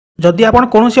जदि आप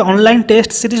कौन ऑनलाइन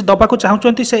टेस्ट सीरीज दबाक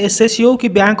चाहते से एसएससी हो कि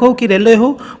बैंक हो कि रेलवे हो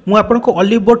मुझे आपको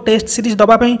ओलिवबोर्ड टेस्ट सीरीज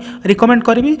दवाई रिकमेंड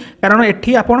करी कारण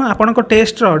एटी आपण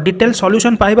टेस्ट डिटेल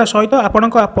सॉल्यूशन पाइबा सहित आपण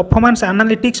परफॉर्मेंस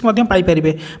एनालिटिक्स पाइपर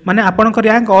माने आपण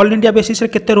रैंक ऑल इंडिया बेसिस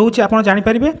केते रहउची आपण जानि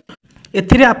परिबे।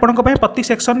 एथिरे आपण प्रति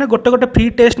सेक्शन में गोटे गोटे फ्री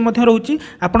टेस्ट रोचे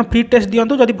आप फ्री टेस्ट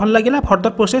दिंतु जदि भल लगे फर्दर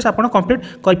प्रोसेस आप कंप्लीट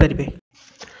करें।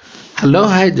 हेलो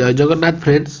हाय जय जगन्नाथ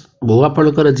फ्रेंड्स मु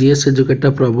आपणकर जीएस एजुकेटर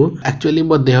प्रभु एक्चुअली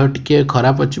मो देह टिके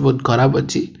खराब अच्छी बहुत खराब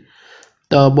अच्छी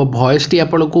तो मो वॉइस टी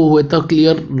आपन को हुए तो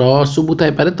क्लियर न शुभु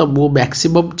थाई पारे तो मु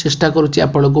मैक्सिमम चेष्टा करूची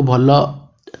आपन को भल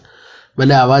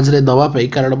माने आवाज रे दवा पाई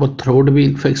कारण मो थ्रोट भी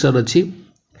इन्फेक्शन अच्छी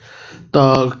तो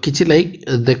किछि लाइक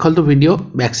देखंतु वीडियो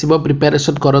मैक्सिमम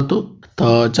प्रिपरेशन करंतु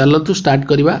तो चलतु स्टार्ट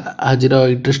करवा आज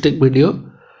interesting video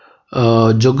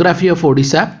geography of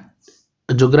Odisha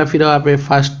geography रो आपे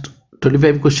फर्स्ट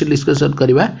 25 क्वेश्चन डिस्कशन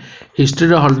करवा हिस्ट्री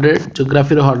रो 100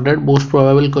 ज्योग्राफी रो 100 मोस्ट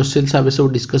प्रोबेबल क्वेश्चंस आबे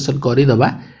सब डिस्कशन करि दबा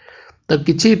तो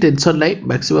किछि टेंशन नै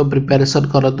मैक्सिमम प्रिपरेशन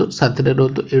करंतु साथ रे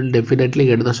रहतु you will definitely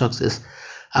get the success.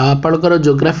 आपनकर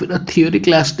ज्योग्राफी रो थ्योरी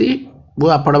क्लास टी मु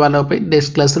आपण मानक पे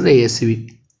नेक्स्ट क्लास रे एसीबी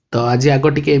तो आज आगो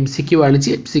टिके एमसीक्यू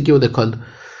आनिछि एमसीक्यू देखल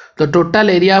तो total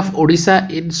area of Odisha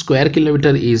in square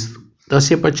kilometre is तो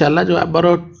से पचाला जो आबर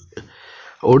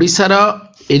ओडिशा रो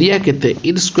एरिया केते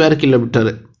इन स्क्वायर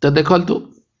किलोमीटर तो देखलतु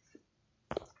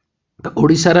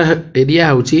ओडिशा रो एरिया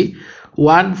होची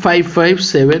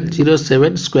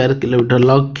 155707 स्क्वायर किलोमीटर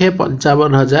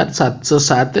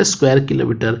 1,55,707 स्क्वायर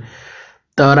किलोमीटर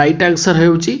तो राइट आंसर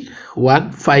होची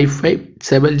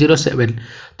 155707।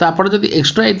 तो आपण जदि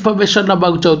एक्स्ट्रा इन्फॉर्मेशन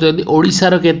नबाक चाहते ओडिशा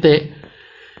रो केते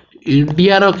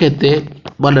इंडिया रो केते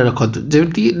मन रखत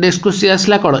जेमती नेक्स्ट क्वेश्चन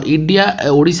आसला कोन India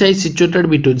Odisha is situated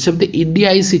between सेमती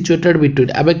इंडिया इज सिचुएटेड बिटवीन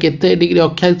आबे केते डिग्री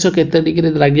अक्षांश केते डिग्री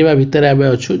रागिबा भितर आबे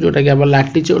अछु जोटा कि हम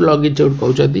लैटिट्यूड लॉन्गिट्यूड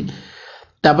कहउछथि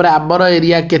तापर हमर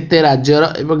एरिया केते राज्यर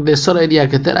एवं देशर एरिया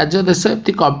केते राज्य देश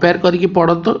एमती कंपेयर करके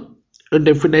पढतो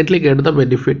डेफिनेटली गेट द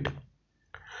बेनिफिट।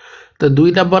 तो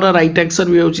 2 नंबर राइट आंसर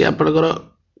भी होची आपनकर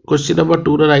question number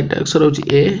 2 row right answer होची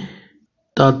ए।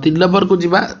 तो 3 नंबर को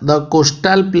जीवा the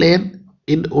coastal plain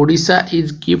in Odisha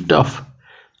is gift of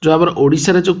जो हमर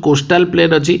ओडिशा रे जो कोस्टल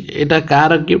प्लेन अछि एटा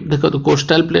कार गिफ्ट देखो तो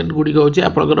कोस्टल प्लेन गुडी होची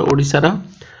आपनकर ओडिशा रो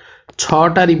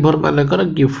 6टा रिवर मानकर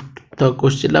गिफ्ट। तो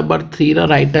question number 3 row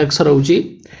right answer होची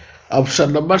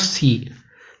option number C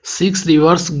 6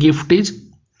 reverse gift is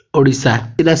Odisha.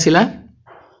 सिला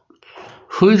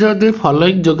which of the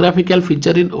following geographical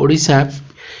feature in Odisha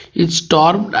is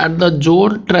termed at the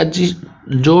zone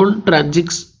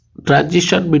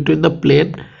transition between the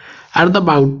plain and the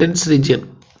mountains region।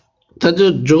 तो जो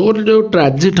zone जो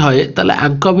transit है ताले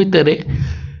आंक भितरे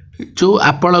जो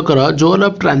आपणकर zone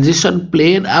of transition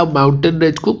plane uh mountain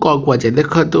range को कौन कुआ जाए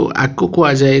देखो तो आको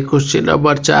कुआ जाए question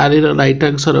number 4 row right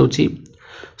answer होची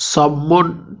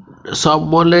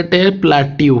सबमोलेटे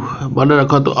प्लाट्यू मन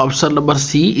रखो तो option number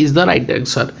C is the right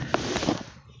answer.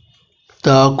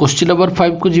 तो क्वेश्चन नंबर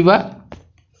 5 को जीवा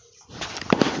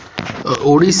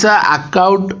Odisha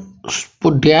account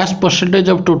dash percentage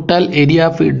of total area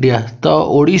of India. तो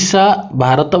ओडिशा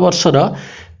भारत वर्षर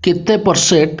केते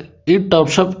percent in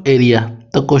terms of area.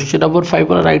 तो question number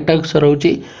 5 row right answer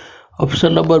होची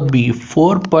ऑप्शन नंबर बी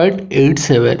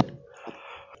 4.87।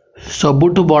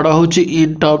 सबुठु बड़ होची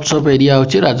इन टर्म्स ऑफ एरिया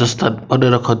होची राजस्थान मन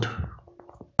रखत।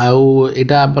 आउ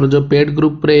एटा हमर जो पेड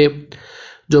ग्रुप रे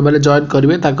जो माने जॉइन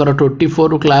करिवे ताकर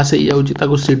 24 क्लास हे जाउची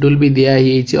ताको शेड्यूल भी दिया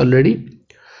हिची ऑलरेडी।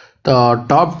 तो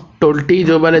टॉप 20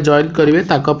 जो माने जॉइन करिवे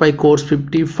ताको पाई कोर्स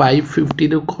 5550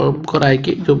 नु कम कराय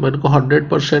कि जो मन को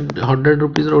 100% 100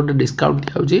 रुपीस रो डिस्काउंट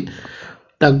दियाउची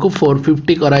ताको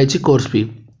 450 करायची कोर्स फी।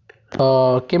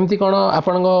 केमती कौन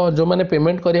आपण जो मैंने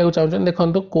पेमेंट करिया चाहते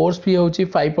देखो कोर्स फी होची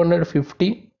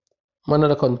 550 मन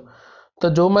रखु। तो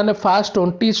जो मैंने फास्ट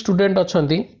 20 स्टूडेंट अच्छा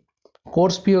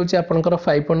कोर्स फी होची आपनकर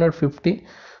 550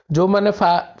 जो मैंने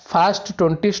फास्ट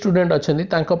 20 स्टूडेंट अच्छा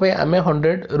आम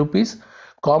 100 रुपीस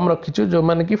कम रखीचु जो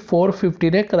मैंने कि 450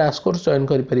 रे क्रैश कोर्स जॉइन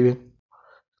करें।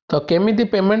 तो केमिति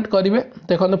पेमेंट करेंगे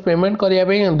देखो पेमेंट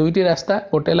करने दुईटी रास्ता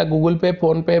गोटे गूगल पे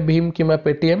फोन पे भीम कि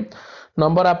पेटीएम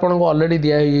नंबर आपन को ऑलरेडी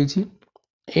दिया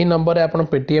यही नंबर आप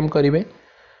पेटीएम करेंगे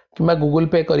कि गूगल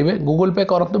पे करेंगे। गूगल पे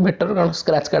करते बेटर कारण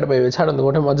स्क्रैच कार्ड पाइबे छाड़ू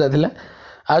गोटे मजा थिला।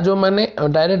 आ जो मैंने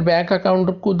डायरेक्ट बैंक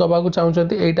अकाउंट को दबाक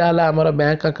चाहते यहाँ आमर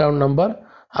बैंक अकाउंट नंबर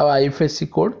आ IBPS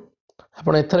कोड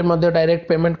आपड़ एथरे डायरेक्ट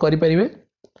पेमेंट करेंगे।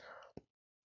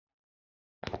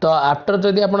 तो आफ्टर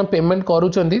जदि आप पेमेंट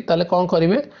करुँच कौन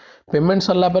करेंगे पेमेंट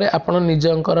सरला परे आपण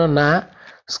निजंकर ना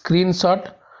स्क्रीनशॉट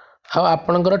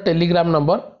आपणकर टेलीग्राम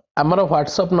नंबर आमर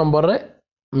व्हाट्सएप नंबर रे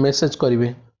मेसेज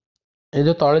करेंगे। ये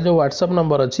जो तले जो व्हाट्सएप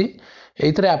नंबर अच्छी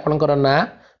ये आपणकर ना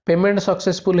पेमेंट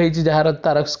सक्सेसफुल होईची जहार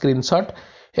तार स्क्रीनशॉट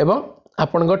एवं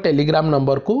आपण टेलीग्राम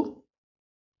नंबर को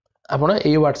आपण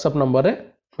ए व्हाट्सएप नंबर रे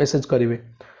मेसेज करेंगे।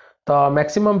 तो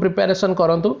मैक्सिमम प्रिपरेशन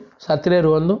करंतु साथी रे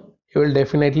रुहंतु, you will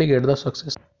definitely get the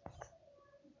success.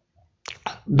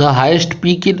 The highest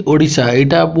peak in Odisha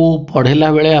एटा मु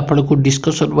पढ़ेला बेले आपण को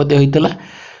डिस्कशन मध्ये होइतला।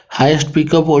 हाईएस्ट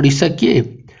पीक ऑफ ओडिशा किए?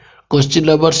 क्वेश्चन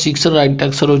नंबर 6 राइट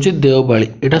आंसर होची देवबाली।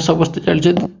 एटा समस्त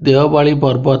जानि देवबाली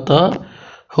पर्वत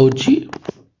होची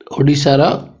ओडिशा रा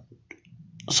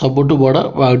सबुठु बड़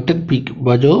माउंटेन पीक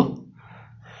बाजो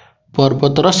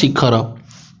पर्वतर शिखर।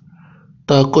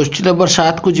 तो क्वेश्चन नंबर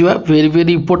 7 को जीवा। Very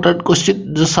very important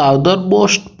question. The southern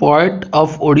most point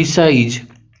of Odisha is.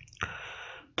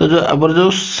 तो जो आमर जो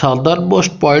साउदर्न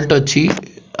मोस्ट पॉइंट अच्छी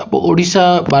आप ओडिशा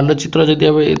मानचित्र जदि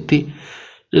आम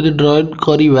यदि ड्रॉइंग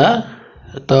करवा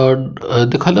तो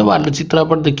देखते मानचित्र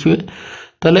आप देखिए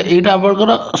ताले यहाँ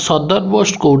आपर सदर्न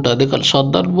मोस्ट कौटा देख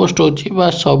सदर्न मोस्ट हो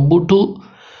सबुठू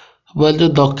जो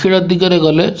दक्षिण दिगरे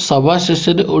गले सभा शेष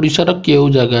में ओडिशार केउ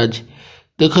जगह अच्छी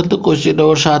देखते। क्वेश्चन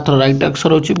नंबर 7 राइट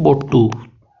आंसर होची मोटू।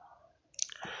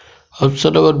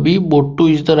 Option number B Motu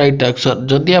is the right answer.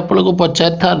 जदि आपको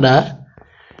पचार था ना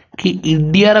कि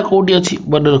इंडिया रा कोठी अछि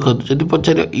मन रखत, जदि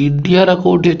पचार इंडिया रा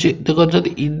कोठी अछि देखो जदि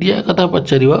इंडिया कथा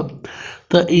पचारिबो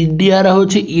तो इंडिया रा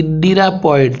होची Indira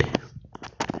point.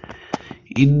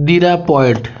 Indira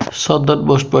point southern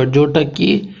most point जोटा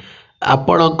कि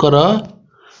आपणकर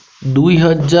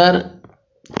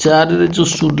 2004 रे जो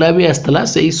सुनामी आस्तला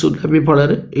सेही सुनामी फल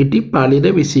एटी पानी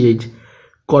रे मिसी जाइछ।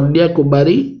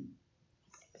 कन्याकुमारी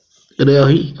रे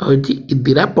होची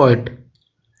Indira point.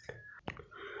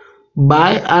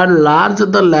 By and large,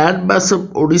 the land mass of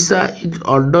Odisha is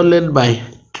underlain by।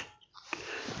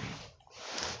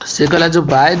 से कहला जो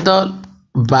by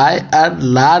and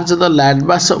large the land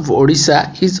mass of Odisha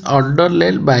is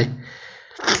underlain by।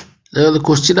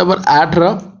 Question number 8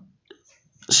 रो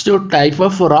जो type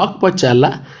of rock पचाला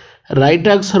right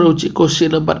answer होची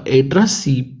क्वेश्चन नंबर 8 रो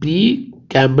C pre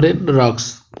Cambrian rocks.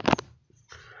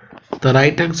 तो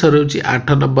right answer होची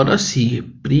 8 number रो C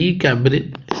pre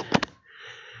Cambrian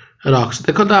rocks.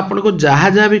 देखो तो आपन को जहाँ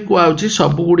जहाँ भी कहूँ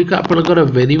सब गुड़िक आपंकर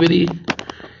वेरी वेरी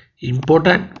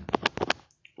इंपोर्टेंट।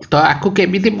 तो आपको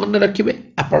केमिति मन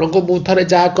रखिए आपण को मुझे थे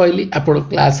जहाँ कहली आप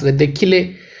क्लास रे देखिले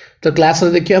तो क्लास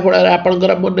रे देखिया फल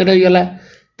आपंकर मन रहीगला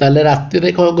ताले राति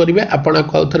रे कौन करेंगे आपण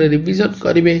आउ थे रिविजन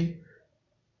करेंगे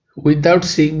विदाउट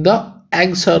सीइंग द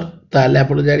आंसर ताले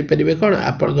आप जापर कौन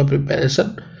आपण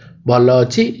प्रिपरेशन भल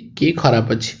अच्छी कि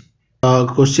खराब अच्छी।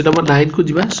 क्वेश्चन नंबर 9 को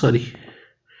जीवा सॉरी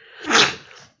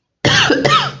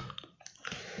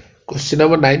क्वेश्चन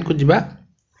नंबर 9 को जीवा।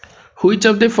 Which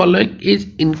of the following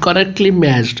is incorrectly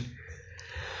matched?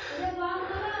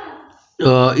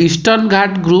 Eastern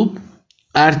Ghat group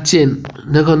आर्चेन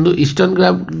देखो ईस्टर्न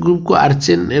घाट ग्रुप को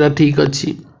आर्चेन एरा ठीक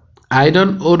अच्छी।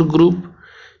 आयरन ओर ग्रुप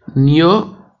नियो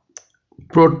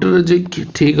प्रोटेरोजिक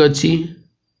ठीक अच्छी।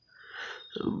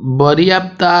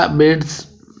 बरियाप्ता मेड्स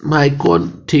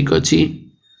माइकोन ठीक अच्छी।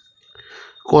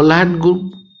 कोल्हान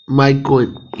ग्रुप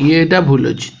माइकोन ये भूल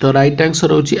अच्छी। तो राइट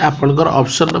आंसर होची आपनकर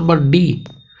option number D.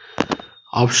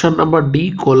 Option number D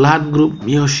Kolhan group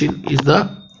Miocene is the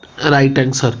right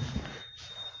answer.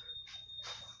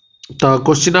 तो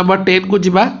क्वेश्चन नंबर 10 को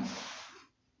जीवा।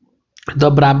 The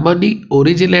Brahmani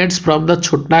originates from the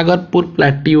छोटनागरपुर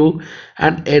plateau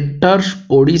and enters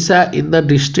Odisha in the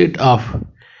district of.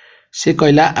 से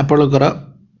कहला आपनकर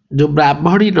जो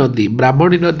ब्राह्मणी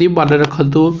नदी मन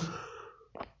रखंतु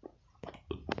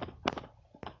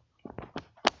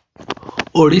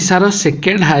ओडिशार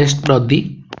सेकेंड हाईएस्ट नदी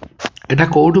एटा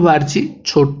कौटू बाहरी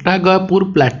छोटनागपुर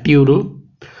प्लाट्यू रु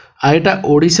आटा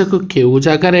ओडिशा को केउ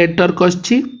जगार एंटर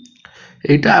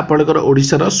करटा आपणकर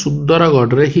ओडिशार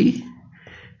सुंदरगढ़ रे ही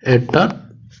enter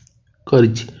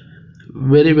करिछि।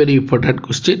 Very very important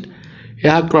question.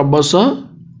 यह क्रमशः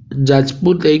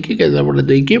जाजपुर देकी केन्द्रापड़ा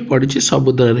देकी पड़ी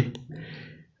समुद्र रे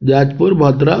जाजपुर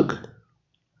भद्रक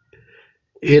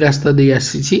ए रास्ता दे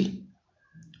आसी।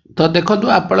 तो देखो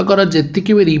आपणकर जी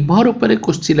भी रिभर उपर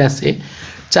क्वेश्चन आसे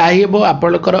चाहे वो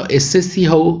आपणकर एसएससी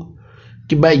हो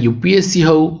कि यूपीएससी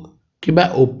हो कि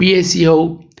ओपीएससी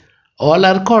हो ऑल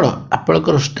आर कौन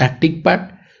आपणकर स्टैटिक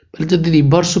पार्ट जदि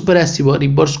रिभर्स उपर आसो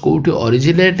रिभर्स कौटी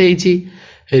ओरिजिनेट होती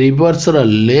रिभर्स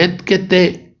लेंथ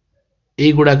केते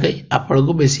गुड़ाक आपण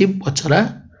को बेसी पचरा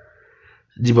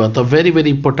जीव। तो very very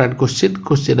important question.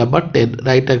 Question number 10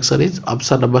 right answer is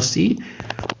option number C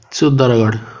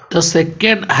Sundargarh. तो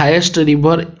second highest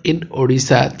river in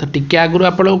Odisha तो टिके आगु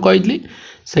आपको कहली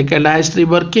सेकेंड हाईएस्ट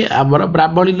रिवर के आमर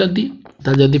ब्राह्मणी नदी।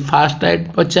 तो जदि फास्ट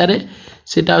राइट पचारे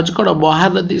सीटा हूँ कौन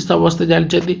महानदी समस्ते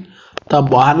जानते। तो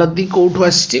महानदी कौटू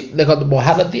आसी देखो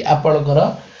महानदी आपणकर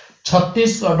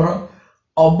छत्तीसगढ़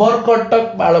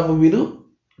अमरकंटक मालभूमि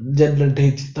जेनेट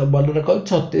होती। तो मन रख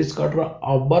छत्तीसगढ़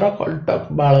अमरकंटक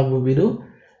मालभूमि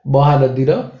महानदी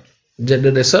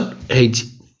जेनेरेशन होती।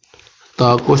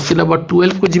 तो क्वेश्चन नंबर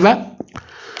 12 को जीवा।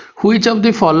 Which of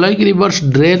the following rivers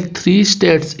drain 3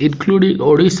 states including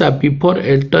Odisha before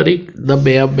entering the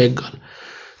Bay of Bengal?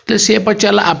 तो सी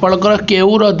पचारा आपणकर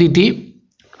केउ नदी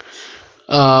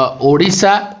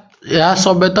ओडिशा या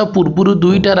समेत पूर्व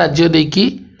दुईटा राज्य देखी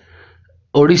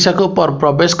ओडिशा को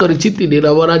प्रवेश करिछि 3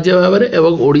 नंबर राज्य भाव में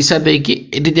एवं ओडिशा देखी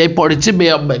एटी जाई पड़िछि बे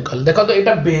ऑफ बेंगल। देखो तो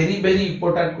एटा वेरी वेरी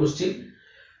इंपोर्टेंट क्वेश्चन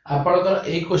आपणकर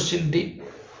ए question T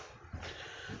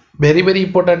very very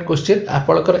important question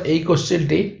आपणकर ए question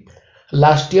T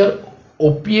last year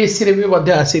OPSC रे भी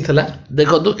मध्य आसी थला।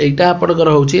 देखो तो एटा आपणकर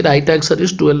होछि right answer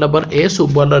is 12 number A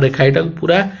सुवर्ण रेखा। एटा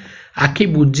पूरा आखि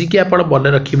बुझी के आपण मन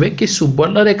रखिबे कि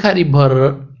सुवर्ण रेखा रिवर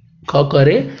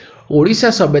करे ओडिशा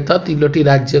समेत 3टी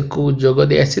राज्य को जोग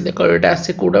दे आसी। देखो एटा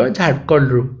आसे कोडा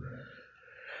झारखंड रु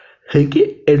है कि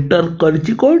एंटर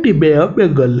करछि कोडी बे ऑफ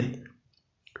बेंगल।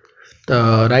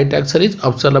 तो right answer is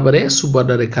option number A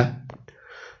सुवर्ण रेखा।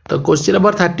 तो क्वेश्चन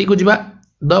नंबर 30 को जीवा।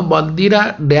 The Mandira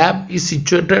dam is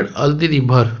situated on the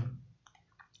river.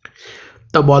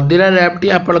 तो मंदिरा डैम टी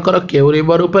आपणकर केउ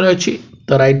रिवर ऊपर अछि।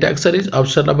 तो right answer is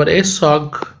option number A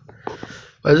शंख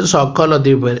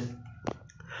नदी ऊपर।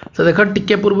 तो देख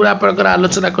टिके पूर्व आपणकर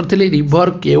आलोचना करथिले रिवर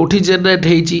केउठी जनरेट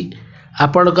हेछि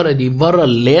आपणकर रिवर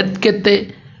लेंथ केते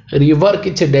रिवर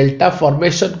किछि डेल्टा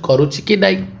फॉर्मेशन करूछि कि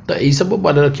नाही। तो एई सब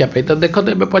मन रखिया पे। तो देखो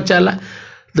तो एबे पचाला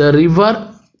द रिवर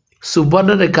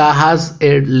सुवर्ण रेखा has a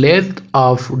length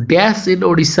of dash in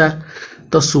Odisha.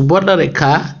 तो सुवर्ण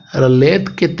रेखा लेंथ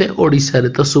केते ओडिशा रे।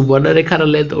 तो सुवर्ण रेखा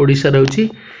लेंथ ओडिशा रे होची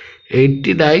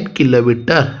 89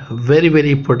 kilometre. Very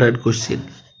very important question.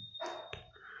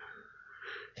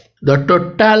 The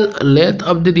total length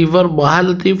of the river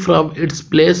Mahanadi from its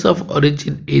place of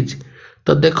origin is.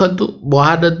 तो देखंतु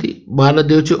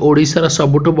महानदी होची ओडिशा रा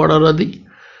सबुठु बड़ नदी।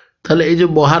 ताले ए जो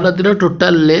महानदी रा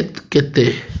टोटल लेंथ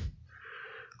केते।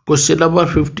 क्वेश्चन नंबर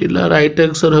 15 राइट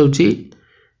आंसर होची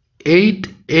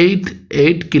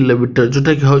 888 किलोमीटर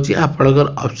जोटा कि होची आपनकर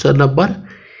option number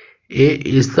A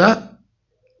is the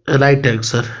right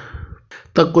answer.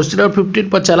 तो question number 15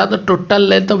 पचाला the total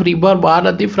length of river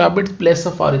Mahanadi from its place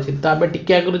of origin. तो आमे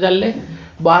टिके आगु जानले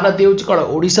महानदी होची कोन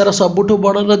ओडिशा रा सबुठु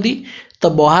बड़ नदी। तो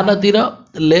महानदी रा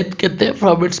लेंथ केते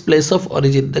from its place of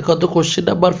origin. देखो तो क्वेश्चन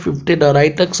नंबर 15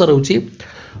 राइट आंसर होची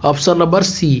option number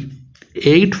C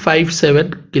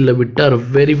 857 kilometre.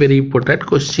 Very very important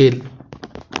question.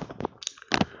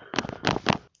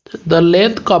 The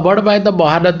length covered by the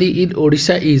Mahanadi in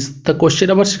Odisha is. तो क्वेश्चन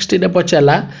नंबर 16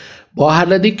 पचाला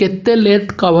महानदी केते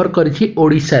लेंथ कवर करछि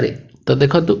ओडिशा रे। तो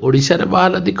देखो ओडिशा रे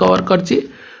महानदी कवर करछि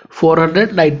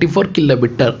 494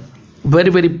 kilometre. Very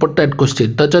very important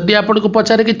question. तो जदि आपको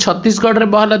पचारे कि छत्तीसगढ़ रे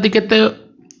महानदी केते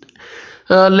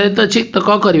लेंथ अछि तो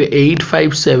कौन करिवे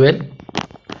 857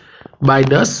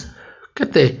 माइनस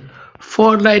केते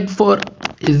 494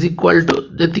 इज इक्वल टू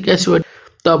जति कैसे।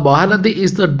 तो Mahanadi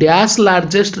is the dash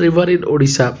largest river in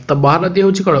Odisha. तो महानदी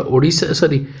होची कोन Odisha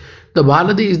sorry the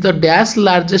Mahanadi is the dash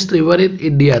largest river in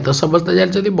India. तो समस्त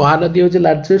जानछथि महानदी होची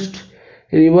largest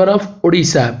river of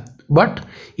Odisha but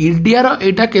India रो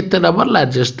एटा केते नंबर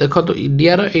लार्जेस्ट। देखो तो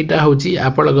इंडिया रो एटा होची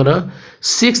आपनकर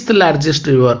 6th largest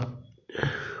river.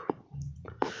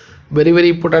 Very very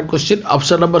important question.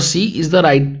 Option number C is the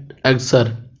right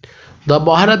answer. The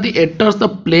Mahanadi enters the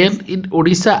plane in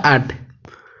Odisha eight.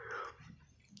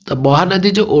 तो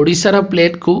महानदी जो ओडिशा रा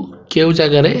प्लेन को केउ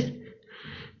जगह रे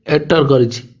एंटर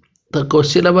करिछि। तो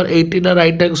क्वेश्चन नंबर 18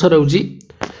 राइट आंसर होची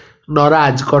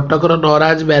नराज कटक रो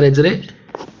नराज मैरेज रे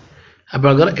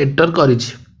आपनकर enter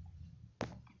करिछि।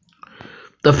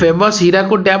 The famous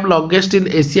Hirakud dam longest in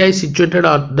Asia is situated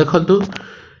on. देखंतु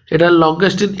एटा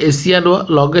longest in Asia no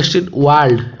longest in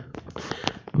world.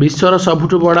 विश्वर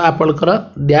सबुठ बड़ आपनकर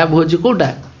डैम होची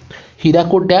कोटा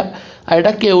हीराकुद डैम।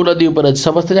 एटा केउ नदी ऊपर अछि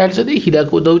समस्त जानछथि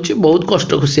हीराकुद होची बहुत कष्ट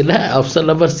क्वेश्चन है। Option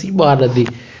number C Mahanadi.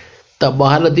 तो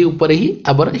महानदी ऊपर ही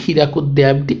हमर हीराकुद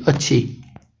डैम टी अछि।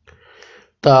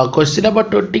 तो क्वेश्चन नंबर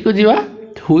 20 को जीवा।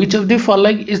 Which of the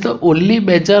following is the only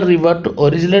major river to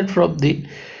originate from the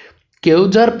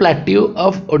Keonjhar plateau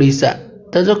of Odisha.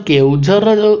 तो जो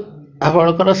केउझर जो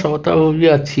आपनकर समतल भूमि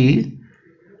अछि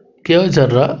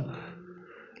केउझर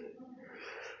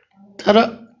तार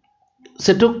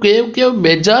सेटू केउ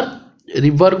मेजर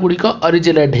रिवर गुड़िक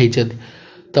ओरिजिनेट होइछथि।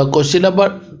 तो क्वेश्चन नंबर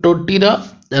 20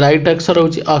 राइट आंसर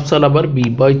होची option number B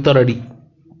Baitarani.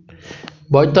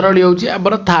 Baitarani होची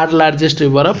हमर 3rd largest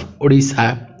river of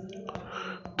Odisha.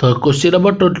 तो क्वेश्चन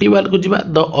नंबर 21 को जीवा।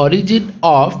 The origin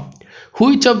of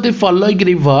which of the following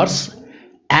rivers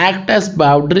act as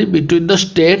boundary between the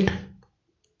state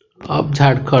of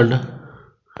Jharkhand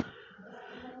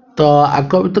तो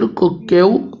आक भर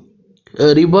केउ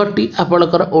रिवर टी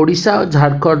आपणकर ओडिशा और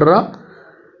झारखंड रो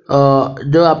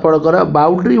जो आपणकर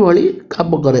बाउंड्री भली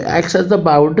काम करे acts as the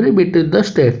boundary between the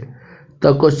state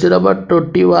तो क्वेश्चन नंबर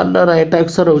 21 राइट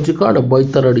आंसर होची कोन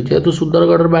Baitarani जेतु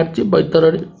Sundargarh बारची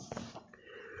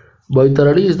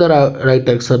Baitarani is the right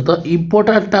answer the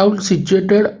important town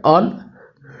situated on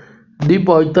the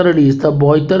Baitarani is the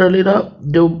Baitarani रो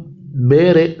जो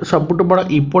बेरे सबुठ बड़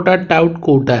इंपोर्टेंट टाउन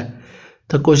कोटा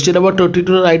तो क्वेश्चन नंबर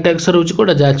 22 राइट आंसर होची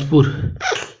कोन जाजपुर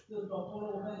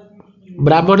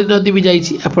ब्राह्मणी नदी भी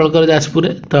जाइए आपंकर जाजपुर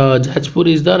तो Jajpur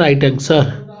is the right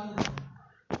answer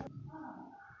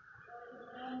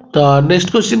तो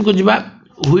नेक्स्ट क्वेश्चन को जीवा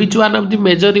which one of the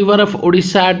major river of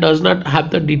Odisha does not have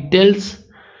the details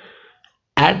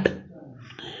at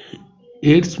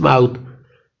its mouth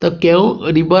तो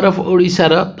क्यों रिवर ऑफ ओडिशा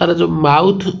रो तार जो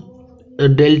माउथ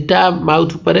डेल्टा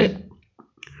माउथ परे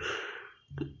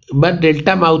बा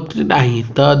डेल्टा माउथ नहीं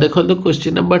तो देखो तो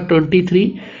क्वेश्चन नंबर 23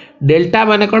 डेल्टा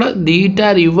माने कौन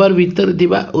दीटा रिवर भीतर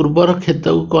थिबा उर्वर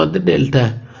क्षेत्र को कहते डेल्टा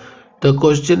तो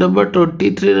क्वेश्चन नंबर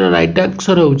 23 राइट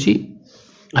आंसर होची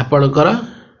आपणकर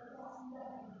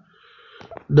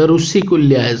the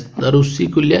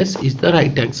रुसिकुल्यास is the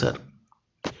right answer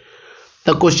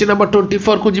तो क्वेश्चन नंबर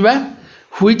 24 को जीवा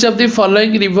which of the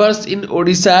following rivers in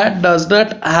Odisha does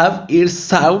not have it's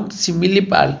sound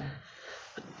Similipal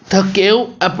तो केउ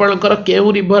आपणकर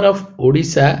केउ रिवर ऑफ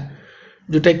ओडिशा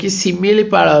जोटा कि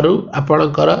सिमिलिपाल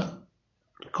आपणकर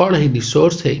कौन है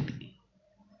सोर्स है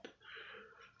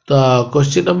तो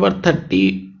question number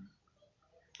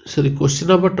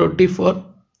 24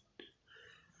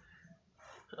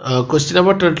 question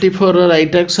number 24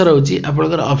 right answer होची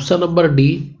आपणकर ऑप्शन नंबर डी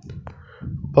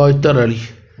बैतरणी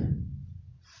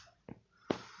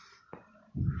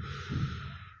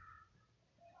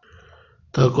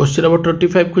तो क्वेश्चन नंबर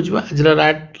 25 को जीवा आज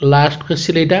last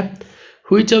question Etah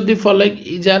which of the following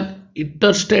is an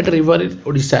interstate river in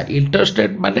Odisha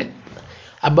interstate माने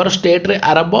आबर स्टेट रे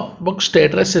आरंभ और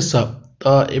स्टेट रे शेष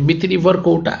तो एमिति रिवर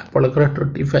कोटा आपणकर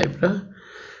 25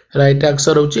 राइट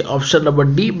आंसर होची ऑप्शन नंबर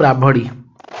डी ब्राह्मणी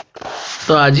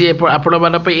तो आज आपण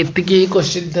मान पे एतिकी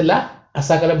क्वेश्चन थिला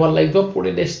आशा करे भल लागितो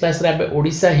पुणी नेक्स्ट क्लास रे आबे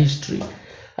ओडिशा हिस्ट्री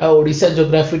आ ओडिशा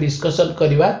ज्योग्राफी डिस्कशन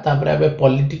करबा तापर आबे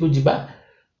पॉलिटी को जीवा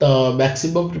तो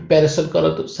मैक्सिमम प्रिपरेशन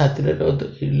करतो साथी रे तो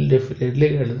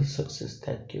डेफिनेटली सक्सेस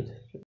थैंक यू